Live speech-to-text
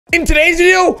In today's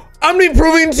video, I'm gonna be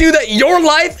proving to you that your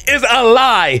life is a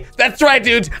lie. That's right,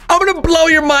 dudes. I'm gonna blow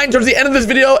your mind towards the end of this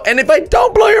video, and if I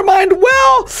don't blow your mind,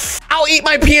 well, I'll eat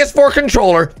my PS4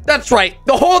 controller. That's right,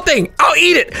 the whole thing. I'll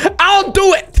eat it. I'll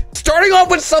do it. Starting off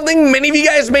with something many of you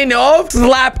guys may know of,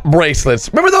 slap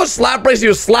bracelets. Remember those slap bracelets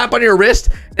you slap on your wrist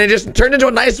and it just turned into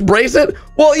a nice bracelet?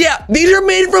 Well, yeah, these are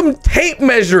made from tape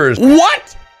measures.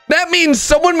 What? That means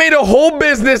someone made a whole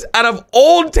business out of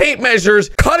old tape measures,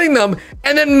 cutting them,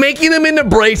 and then making them into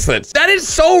bracelets. That is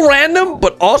so random,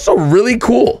 but also really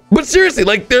cool. But seriously,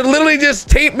 like, they're literally just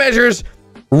tape measures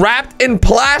wrapped in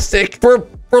plastic for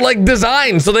like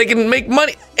design so they can make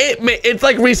money. It's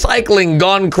like recycling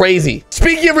gone crazy.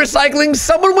 Speaking of recycling,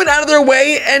 someone went out of their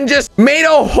way and just made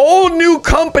a whole new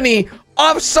company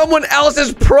off someone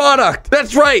else's product.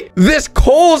 That's right. This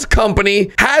Kohl's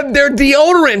company had their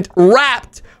deodorant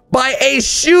wrapped by a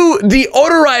shoe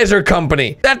deodorizer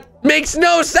company. That makes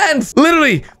no sense.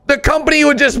 Literally, the company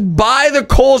would just buy the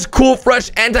Kohl's Cool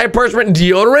Fresh antiperspirant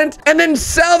deodorant and then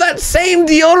sell that same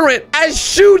deodorant as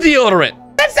shoe deodorant.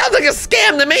 That sounds like a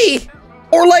scam to me.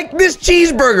 Or like this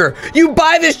cheeseburger. You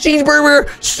buy this cheeseburger,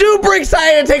 super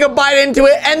excited to take a bite into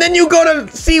it, and then you go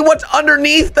to see what's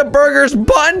underneath the burger's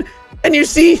bun, and you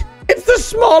see it's the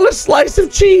smallest slice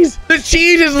of cheese. The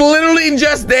cheese is literally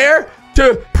just there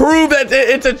to prove that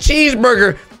it's a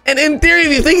cheeseburger. And in theory,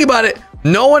 if you think about it,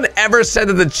 no one ever said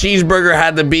that the cheeseburger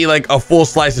had to be like a full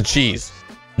slice of cheese.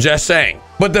 Just saying.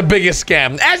 But the biggest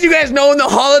scam. As you guys know, in the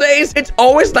holidays, it's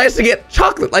always nice to get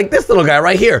chocolate like this little guy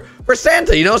right here. For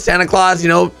Santa, you know, Santa Claus, you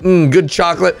know, good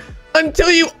chocolate. Until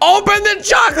you open the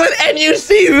chocolate and you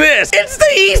see this. It's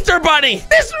the Easter Bunny.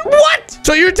 This, what?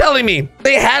 So you're telling me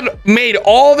they had made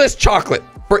all this chocolate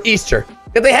for Easter,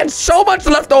 that they had so much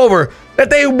left over that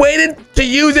they waited to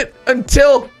use it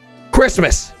until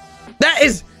Christmas.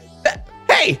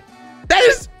 Hey, that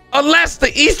is, unless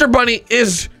the Easter Bunny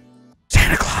is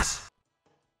Santa Claus.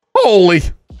 Holy.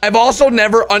 I've also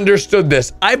never understood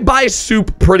this. I buy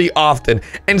soup pretty often,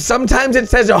 and sometimes it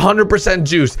says 100%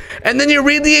 juice. And then you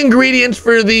read the ingredients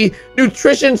for the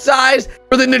nutrition size,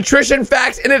 for the nutrition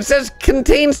facts, and it says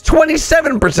contains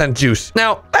 27% juice.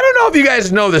 Now, I don't know if you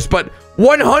guys know this, but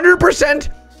 100%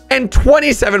 and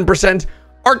 27%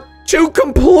 are two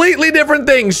completely different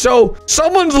things. So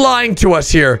someone's lying to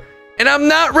us here, and I'm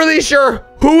not really sure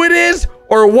who it is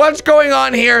or what's going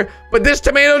on here, but this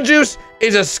tomato juice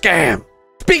is a scam.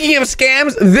 Speaking of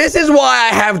scams, this is why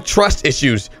I have trust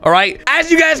issues, all right?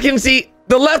 As you guys can see,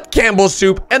 the left Campbell's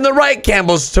soup and the right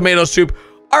Campbell's tomato soup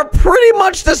are pretty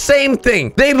much the same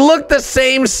thing. They look the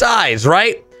same size,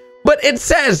 right? But it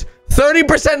says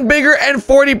 30% bigger and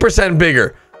 40%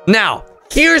 bigger. Now,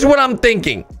 here's what I'm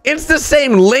thinking. It's the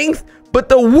same length, but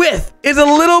the width is a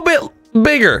little bit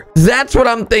bigger. That's what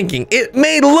I'm thinking. It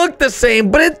may look the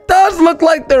same, but it does look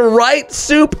like the right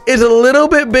soup is a little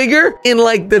bit bigger in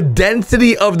like the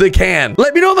density of the can.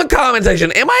 Let me know in the comment section.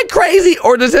 Am I crazy,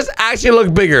 or does this actually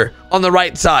look bigger on the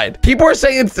right side? People are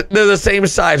saying they're the same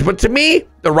size, but to me,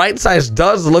 the right size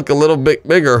does look a little bit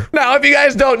bigger. Now, if you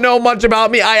guys don't know much about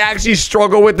me, I actually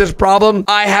struggle with this problem.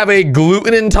 I have a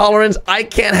gluten intolerance. I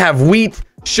can't have wheat,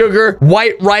 sugar,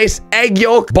 white rice, egg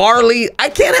yolk, barley. I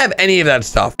can't have any of that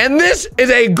stuff. And this is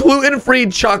a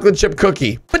gluten-free chocolate chip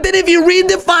cookie. But then if you read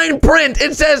the fine print,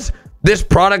 it says this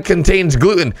product contains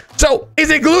gluten. So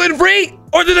is it gluten-free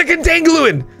or does it contain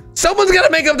gluten? Someone's got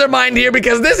to make up their mind here,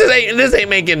 because this ain't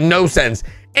making no sense.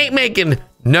 Ain't making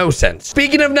no sense.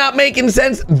 Speaking of not making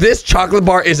sense, this chocolate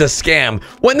bar is a scam.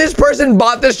 When this person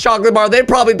bought this chocolate bar, they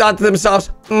probably thought to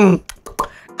themselves,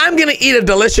 I'm gonna eat a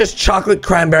delicious chocolate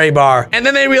cranberry bar. And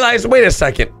then they realized, wait a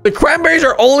second, the cranberries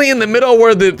are only in the middle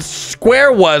where the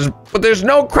square was, but there's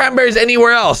no cranberries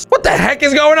anywhere else. What the heck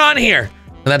is going on here?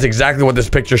 And that's exactly what this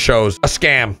picture shows, a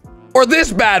scam. Or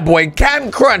this bad boy,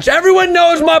 Captain Crunch. Everyone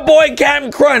knows my boy, Captain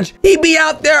Crunch. He be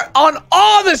out there on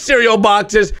all the cereal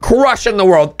boxes, crushing the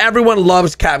world. Everyone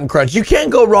loves Captain Crunch. You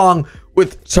can't go wrong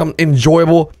with some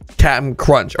enjoyable Captain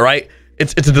Crunch, all right?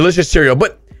 It's a delicious cereal,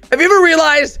 but have you ever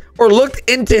realized or looked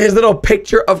into his little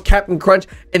picture of Captain Crunch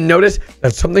and noticed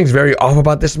that something's very off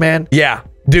about this man? Yeah,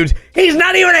 dude, he's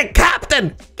not even a captain.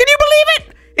 Can you believe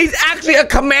it? He's actually a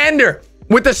commander.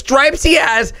 With the stripes he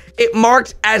has, it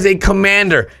marks as a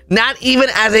commander, not even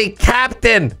as a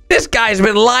captain. This guy's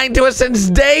been lying to us since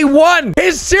day one.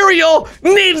 His cereal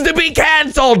needs to be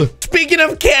canceled. Speaking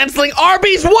of canceling,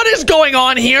 Arby's, what is going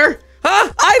on here?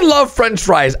 Huh? I love French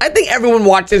fries. I think everyone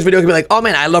watching this video can be like, oh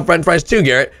man, I love French fries too,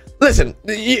 Garrett. Listen,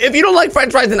 if you don't like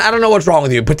french fries, then I don't know what's wrong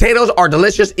with you. Potatoes are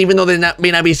delicious, even though they may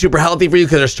not be super healthy for you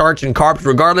because they're starch and carbs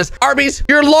regardless. Arby's,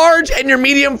 your large and your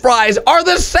medium fries are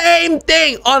the same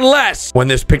thing, unless when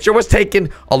this picture was taken,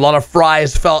 a lot of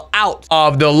fries fell out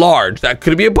of the large. That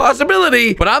could be a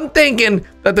possibility, but I'm thinking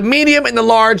that the medium and the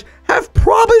large have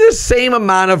probably the same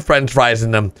amount of french fries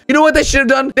in them. You know what they should have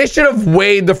done? They should have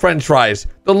weighed the french fries,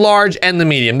 the large and the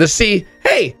medium, to see,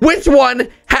 hey, which one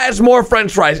has more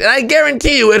french fries? And I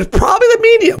guarantee you it's probably the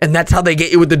medium. And that's how they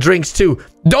get you with the drinks too.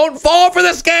 Don't fall for the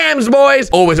scams, boys.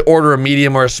 Always order a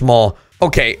medium or a small.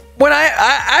 Okay, when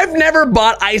I've never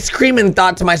bought ice cream and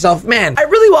thought to myself, man, I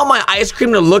really want my ice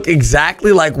cream to look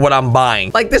exactly like what I'm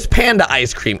buying. Like this panda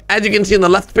ice cream. As you can see in the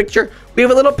left picture, we have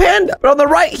a little panda. But on the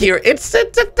right here,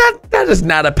 that is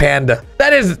not a panda.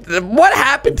 That is, what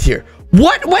happened here?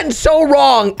 What went so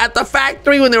wrong at the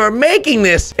factory when they were making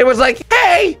this? It was like,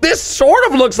 hey, this sort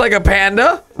of looks like a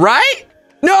panda, right?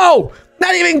 No,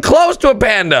 not even close to a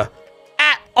panda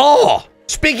at all.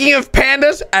 Speaking of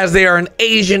pandas, as they are an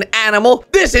Asian animal,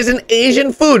 this is an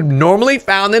Asian food normally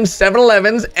found in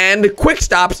 7-Elevens and quick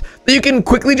stops that you can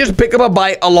quickly just pick up a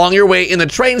bite along your way in the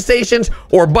train stations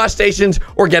or bus stations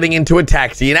or getting into a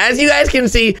taxi. And as you guys can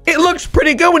see, it looks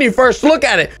pretty good when you first look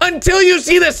at it until you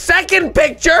see the second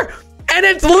picture and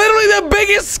it's literally the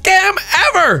biggest scam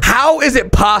ever. How is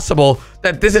it possible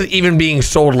that this is even being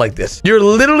sold like this? You're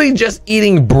literally just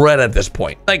eating bread at this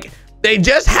point. Like, they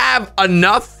just have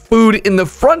enough food in the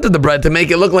front of the bread to make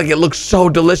it look like it looks so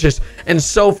delicious and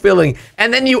so filling.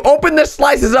 And then you open the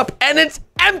slices up and it's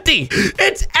empty.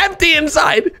 It's empty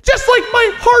inside, just like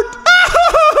my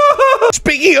heart.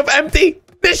 Speaking of empty,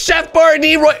 this Chef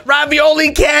Boyardee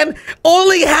ravioli can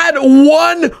only had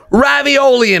one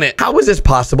ravioli in it. How is this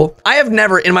possible? I have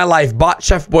never in my life bought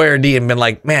Chef Boyardee and been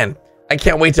like, man, I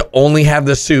can't wait to only have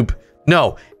the soup.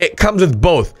 No, it comes with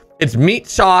both. It's meat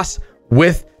sauce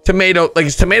with tomato, like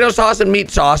it's tomato sauce and meat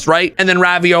sauce, right? And then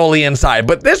ravioli inside.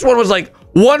 But this one was like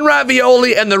one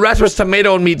ravioli and the rest was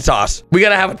tomato and meat sauce. We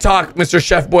gotta have a talk, Mr.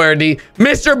 Chef Boyardee.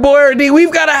 Mr. Boyardee,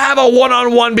 we've gotta have a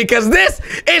one-on-one because this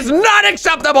is not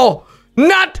acceptable.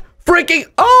 Not freaking,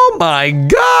 oh my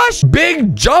gosh.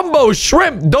 Big jumbo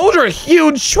shrimp. Those are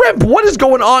huge shrimp. What is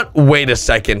going on? Wait a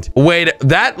second. Wait,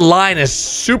 that line is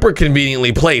super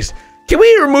conveniently placed. Can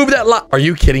we remove that line? Are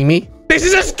you kidding me? This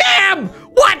is a scam.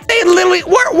 What? They literally,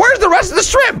 where's the rest of the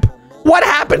shrimp? What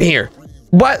happened here?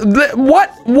 What?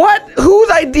 Whose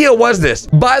idea was this?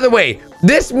 By the way,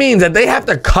 this means that they have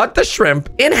to cut the shrimp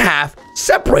in half,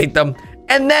 separate them,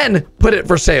 and then put it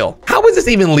for sale. How is this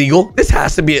even legal? This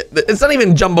has to be, it's not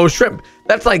even jumbo shrimp.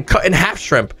 That's like cut in half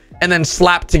shrimp and then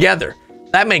slapped together.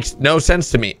 That makes no sense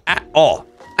to me at all.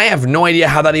 I have no idea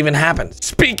how that even happened.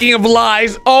 Speaking of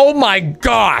lies, oh my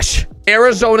gosh.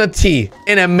 Arizona tea,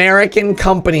 an American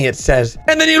company, it says.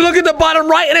 And then you look at the bottom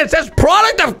right and it says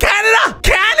product of Canada.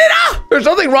 Canada? There's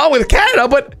nothing wrong with Canada,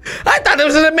 but I thought it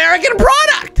was an American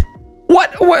product.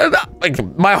 What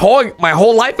like my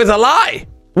whole life is a lie.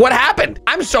 What happened?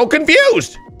 I'm so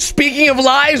confused. Speaking of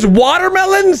lies,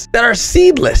 watermelons that are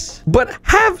seedless, but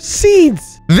have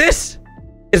seeds. This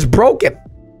is broken.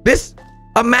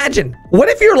 Imagine, what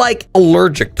if you're like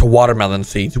allergic to watermelon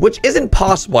seeds, which isn't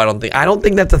possible, I don't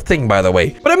think that's a thing, by the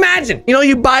way. But imagine, you know,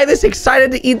 you buy this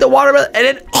excited to eat the watermelon and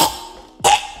then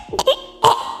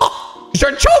you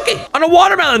start choking on a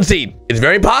watermelon seed. It's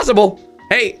very possible.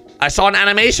 Hey, I saw an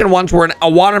animation once where a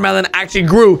watermelon actually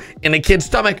grew in a kid's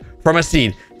stomach from a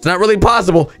seed. It's not really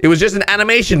possible. It was just an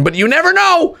animation, but you never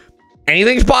know.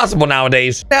 Anything's possible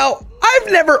nowadays. Now,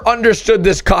 I've never understood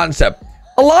this concept.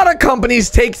 A lot of companies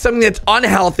take something that's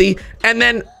unhealthy and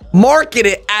then market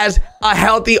it as a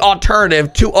healthy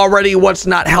alternative to already what's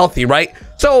not healthy, right?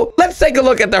 So let's take a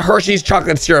look at the Hershey's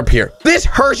chocolate syrup here. This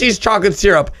Hershey's chocolate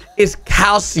syrup is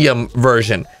calcium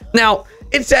version. Now,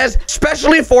 it says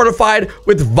specially fortified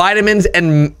with vitamins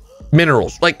and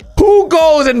minerals. Like, who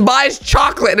goes and buys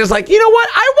chocolate and is like, you know what?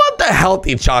 I want the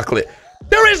healthy chocolate.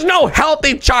 There is no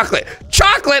healthy chocolate.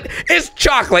 Chocolate is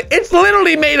chocolate. It's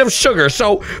literally made of sugar.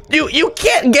 So you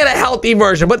can't get a healthy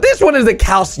version, but this one is the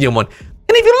calcium one.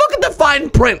 And if you look at the fine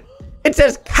print, it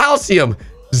says calcium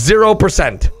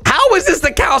 0%. How is this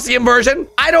the calcium version?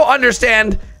 I don't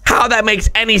understand how that makes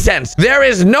any sense. There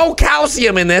is no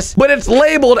calcium in this, but it's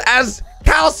labeled as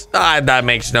that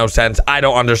makes no sense. I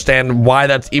don't understand why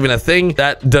that's even a thing.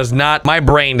 That does not, my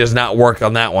brain does not work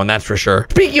on that one, that's for sure.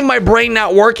 Speaking of my brain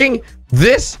not working,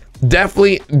 this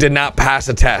definitely did not pass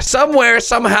a test. Somewhere,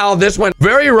 somehow, this went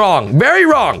very wrong. Very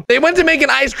wrong. They went to make an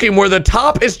ice cream where the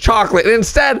top is chocolate, and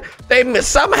instead, they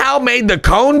somehow made the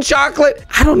cone chocolate.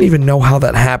 I don't even know how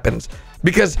that happens.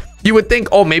 Because You would think,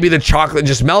 oh, maybe the chocolate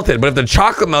just melted. But if the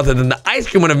chocolate melted, then the ice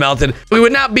cream would have melted. We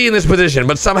would not be in this position,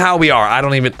 but somehow we are. I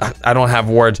don't have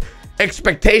words.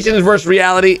 Expectations versus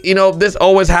reality. You know, this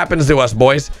always happens to us,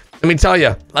 boys. Let me tell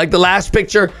you, like the last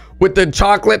picture with the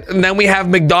chocolate, and then we have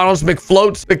McDonald's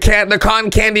McFloats. The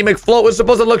cotton candy McFloat was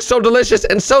supposed to look so delicious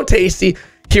and so tasty.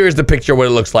 Here's the picture of what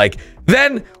it looks like.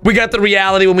 Then we got the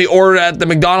reality when we ordered at the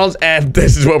McDonald's, and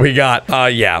this is what we got.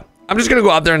 Yeah. I'm just gonna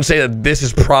go out there and say that this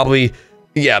is probably,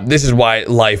 yeah, this is why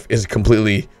life is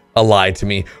completely a lie to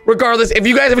me. Regardless, if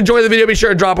you guys have enjoyed the video, be sure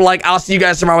to drop a like. I'll see you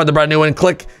guys tomorrow with a brand new one.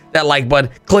 Click that like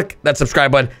button, click that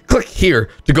subscribe button, click here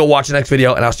to go watch the next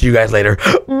video, and I'll see you guys later.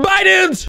 Bye, dudes!